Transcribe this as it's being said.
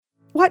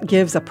What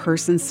gives a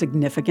person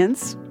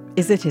significance?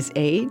 Is it his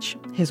age,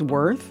 his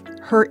worth,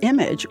 her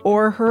image,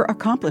 or her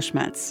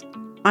accomplishments?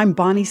 I'm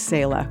Bonnie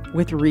Sala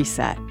with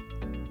Reset.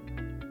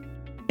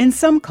 In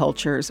some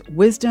cultures,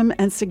 wisdom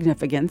and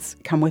significance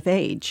come with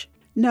age.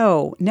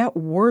 No, net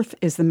worth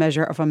is the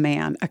measure of a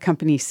man, a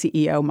company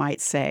CEO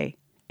might say.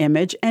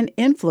 Image and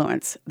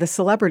influence, the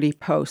celebrity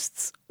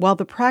posts, while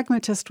the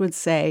pragmatist would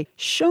say,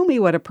 show me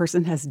what a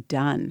person has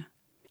done.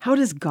 How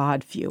does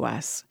God view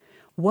us?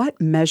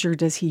 What measure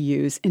does he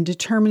use in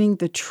determining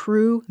the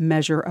true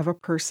measure of a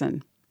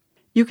person?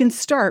 You can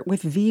start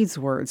with these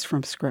words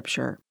from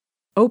Scripture.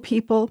 O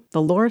people,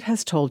 the Lord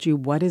has told you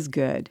what is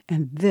good,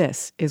 and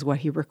this is what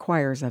he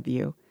requires of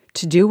you,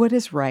 to do what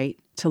is right,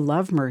 to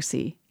love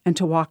mercy, and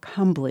to walk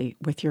humbly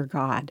with your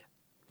God.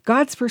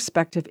 God's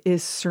perspective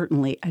is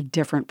certainly a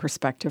different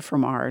perspective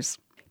from ours.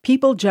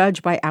 People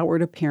judge by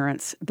outward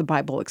appearance, the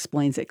Bible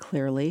explains it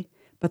clearly,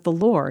 but the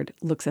Lord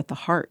looks at the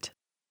heart.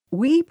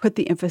 We put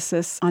the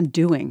emphasis on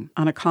doing,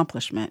 on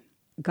accomplishment.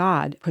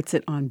 God puts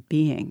it on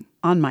being,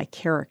 on my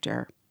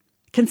character.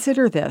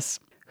 Consider this: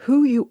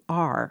 who you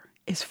are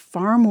is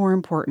far more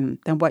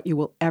important than what you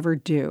will ever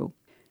do.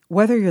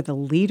 Whether you're the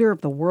leader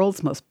of the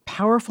world's most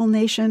powerful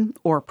nation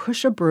or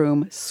push a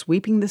broom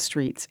sweeping the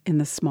streets in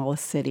the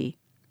smallest city.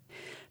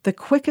 The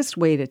quickest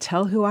way to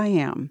tell who I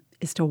am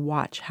is to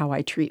watch how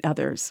I treat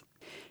others.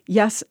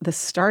 Yes, the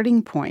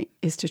starting point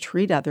is to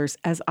treat others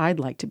as I'd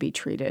like to be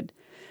treated.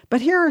 But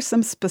here are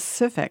some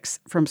specifics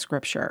from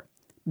Scripture.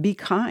 Be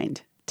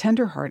kind,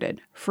 tenderhearted,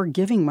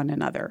 forgiving one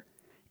another,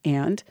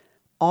 and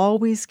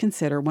always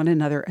consider one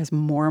another as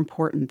more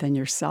important than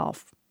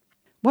yourself.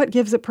 What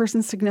gives a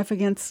person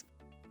significance?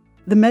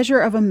 The measure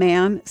of a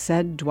man,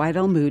 said Dwight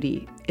L.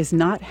 Moody, is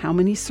not how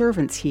many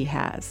servants he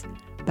has,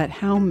 but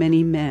how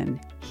many men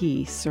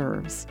he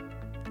serves.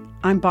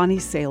 I'm Bonnie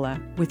Sala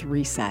with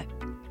Reset.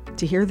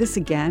 To hear this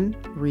again,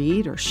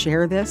 read or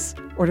share this,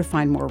 or to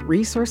find more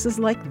resources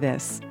like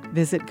this,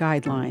 visit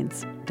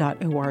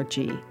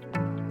guidelines.org.